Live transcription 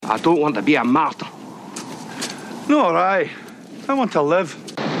I don't want to be a martyr. Nor I. I want to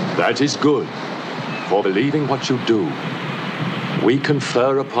live. That is good. For believing what you do, we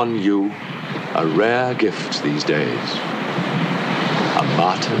confer upon you a rare gift these days. A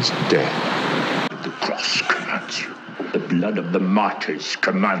martyr's death. The cross commands you. The blood of the martyrs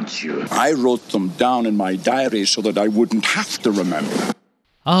commands you. I wrote them down in my diary so that I wouldn't have to remember.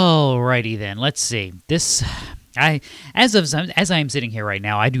 Alrighty then, let's see. As I am sitting here right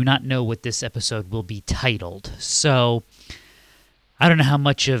now, I do not know what this episode will be titled, so I don't know how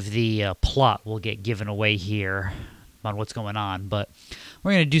much of the plot will get given away here on what's going on, but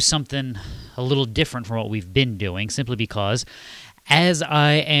we're going to do something a little different from what we've been doing, simply because as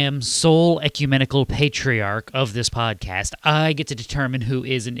I am sole ecumenical patriarch of this podcast, I get to determine who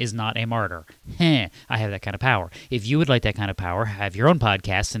is and is not a martyr. I have that kind of power. If you would like that kind of power, have your own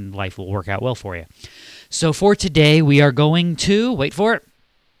podcast and life will work out well for you. So for today, we are going to, wait for it,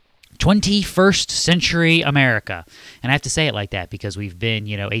 21st century America. And I have to say it like that because we've been,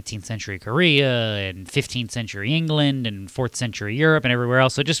 18th century Korea and 15th century England and 4th century Europe and everywhere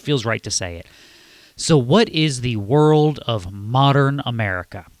else, so it just feels right to say it. So what is the world of modern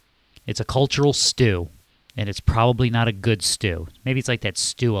America? It's a cultural stew, and it's probably not a good stew. Maybe it's like that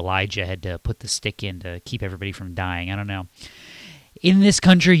stew Elijah had to put the stick in to keep everybody from dying. I don't know. In this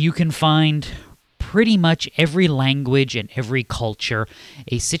country, you can find pretty much every language and every culture,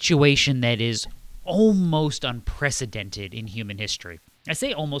 a situation that is almost unprecedented in human history. I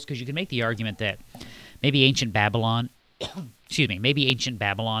say almost because you can make the argument that maybe ancient Babylon,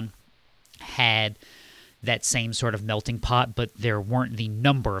 had that same sort of melting pot, but there weren't the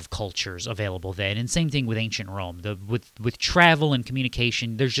number of cultures available then. And same thing with ancient Rome. With travel and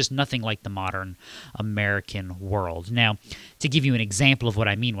communication, there's just nothing like the modern American world. Now, to give you an example of what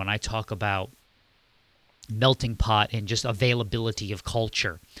I mean when I talk about melting pot and just availability of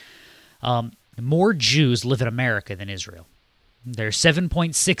culture, more Jews live in America than Israel. There's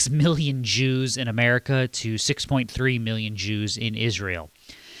 7.6 million Jews in America to 6.3 million Jews in Israel.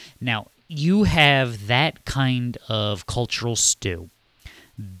 Now, you have that kind of cultural stew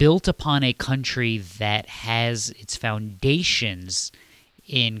built upon a country that has its foundations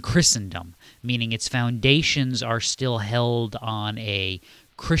in Christendom, meaning its foundations are still held on a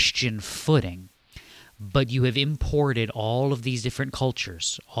Christian footing. But you have imported all of these different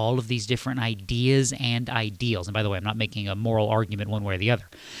cultures, all of these different ideas and ideals. And by the way, I'm not making a moral argument one way or the other.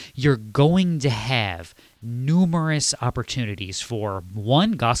 You're going to have numerous opportunities for,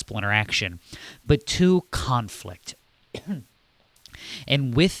 one, gospel interaction, but two, conflict.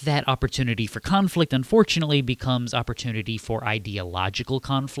 And with that opportunity for conflict, unfortunately, becomes opportunity for ideological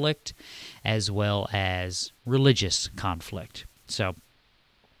conflict as well as religious conflict. So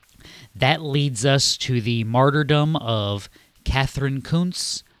that leads us to the martyrdom of Catherine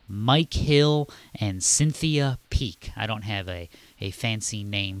Kuntz, Mike Hill, and Cynthia Peake. I don't have a fancy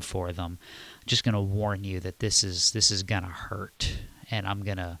name for them. I'm just going to warn you that this is going to hurt, and I'm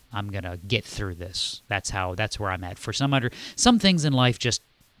gonna get through this. That's where I'm at. For some things in life just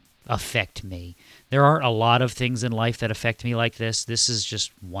affect me. There aren't a lot of things in life that affect me like this. This is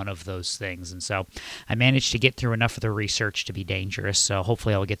just one of those things. And so I managed to get through enough of the research to be dangerous, so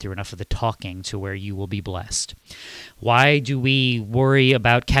hopefully I'll get through enough of the talking to where you will be blessed. Why do we worry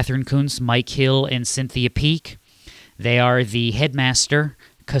about Catherine Kuntz, Mike Hill, and Cynthia Peake? They are the headmaster,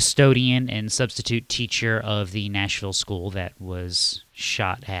 custodian, and substitute teacher of the Nashville school that was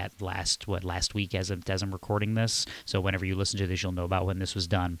shot at last week as I'm recording this. So whenever you listen to this, you'll know about when this was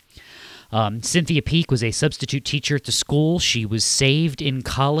done. Cynthia Peake was a substitute teacher at the school. She was saved in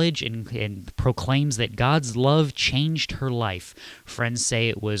college and proclaims that God's love changed her life. Friends say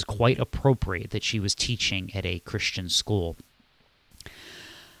it was quite appropriate that she was teaching at a Christian school.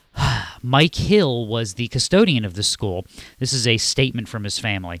 Mike Hill was the custodian of the school. This is a statement from his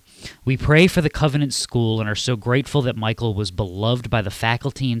family. We pray for the Covenant School and are so grateful that Michael was beloved by the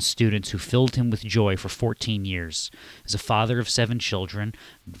faculty and students who filled him with joy for 14 years. As a father of 7 children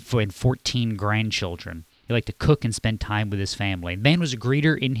and 14 grandchildren, he liked to cook and spend time with his family. The man was a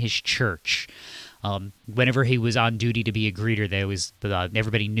greeter in his church. Whenever he was on duty to be a greeter,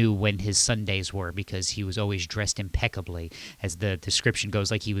 everybody knew when his Sundays were because he was always dressed impeccably. As the description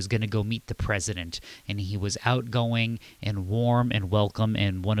goes, like he was going to go meet the president, and he was outgoing and warm and welcome,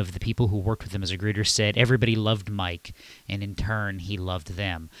 and one of the people who worked with him as a greeter said everybody loved Mike, and in turn, he loved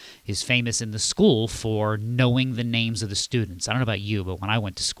them. He's famous in the school for knowing the names of the students. I don't know about you, but when I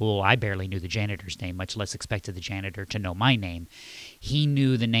went to school, I barely knew the janitor's name, much less expected the janitor to know my name. He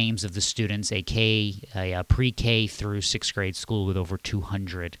knew the names of the students, a pre-K through 6th grade school with over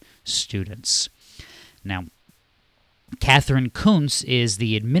 200 students. Now, Catherine Kuntz is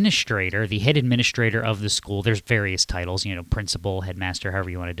the administrator, the head administrator of the school. There's various titles, principal, headmaster, however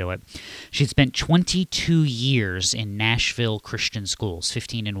you want to do it. She'd spent 22 years in Nashville Christian schools,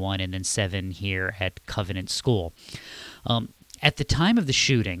 15 in one and then 7 here at Covenant School. At the time of the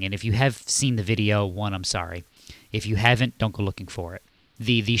shooting, and if you have seen the video, I'm sorry. If you haven't, don't go looking for it.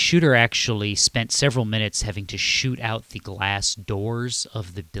 The shooter actually spent several minutes having to shoot out the glass doors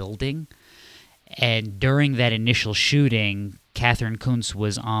of the building. And during that initial shooting, Catherine Kuntz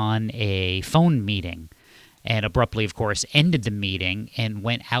was on a phone meeting and abruptly, of course, ended the meeting and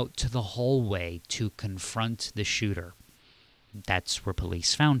went out to the hallway to confront the shooter. That's where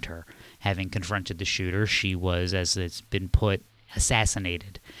police found her. Having confronted the shooter, she was, as it's been put,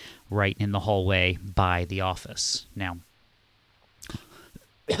 assassinated right in the hallway by the office. Now,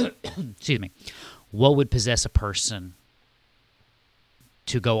 excuse me, what would possess a person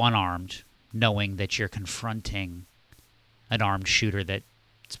to go unarmed, knowing that you're confronting an armed shooter that's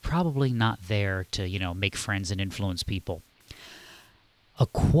probably not there to, make friends and influence people? A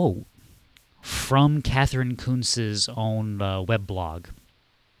quote from Catherine Kuntz's own weblog.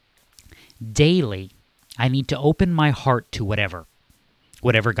 Daily, I need to open my heart to whatever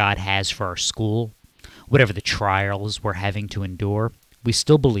God has for our school, whatever the trials we're having to endure. We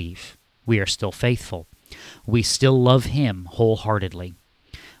still believe. We are still faithful. We still love Him wholeheartedly.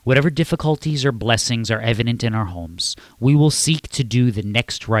 Whatever difficulties or blessings are evident in our homes, we will seek to do the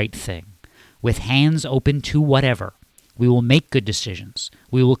next right thing. With hands open to whatever, we will make good decisions,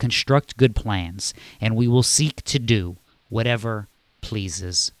 we will construct good plans, and we will seek to do whatever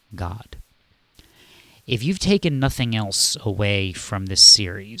pleases God. If you've taken nothing else away from this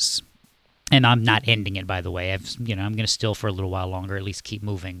series, and I'm not ending it, by the way, I'm going to still for a little while longer, at least keep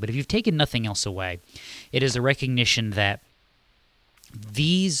moving, but if you've taken nothing else away, it is a recognition that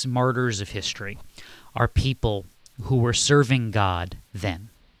these martyrs of history are people who were serving God then.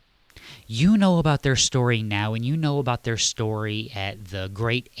 You know about their story now, and you know about their story at the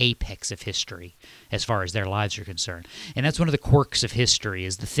great apex of history as far as their lives are concerned. And that's one of the quirks of history,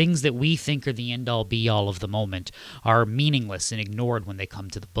 is the things that we think are the end-all, be-all of the moment are meaningless and ignored when they come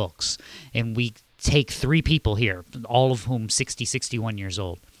to the books. And we take 3 people here, all of whom 60, 61 years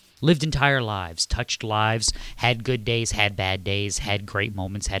old. Lived entire lives, touched lives, had good days, had bad days, had great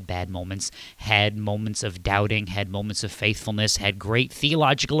moments, had bad moments, had moments of doubting, had moments of faithfulness, had great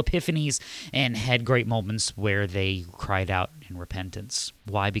theological epiphanies, and had great moments where they cried out in repentance.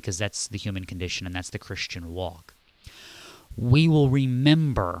 Why? Because that's the human condition, and that's the Christian walk. We will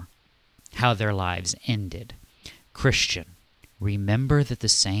remember how their lives ended. Christian, remember that the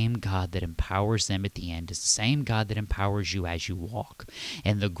same God that empowers them at the end is the same God that empowers you as you walk.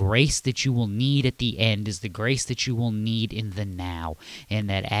 And the grace that you will need at the end is the grace that you will need in the now. And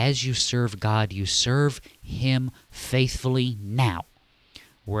that as you serve God, you serve Him faithfully now,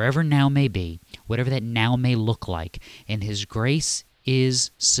 wherever now may be, whatever that now may look like. And His grace is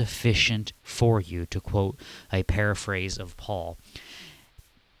sufficient for you, to quote a paraphrase of Paul.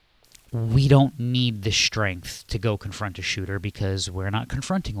 We don't need the strength to go confront a shooter because we're not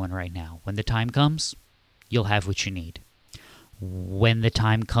confronting one right now. When the time comes, you'll have what you need. When the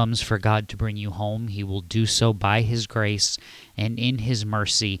time comes for God to bring you home, He will do so by His grace and in His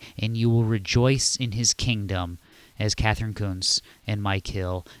mercy, and you will rejoice in His kingdom as Catherine Kuntz and Mike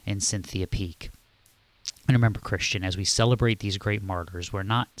Hill and Cynthia Peake. And remember, Christian, as we celebrate these great martyrs, we're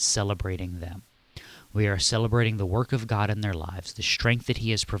not celebrating them. We are celebrating the work of God in their lives, the strength that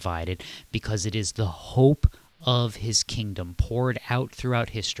He has provided, because it is the hope of His kingdom poured out throughout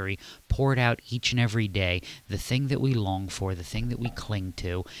history, poured out each and every day, the thing that we long for, the thing that we cling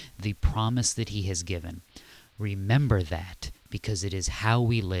to, the promise that He has given. Remember that, because it is how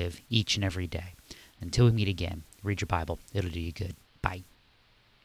we live each and every day. Until we meet again, read your Bible. It'll do you good. Bye.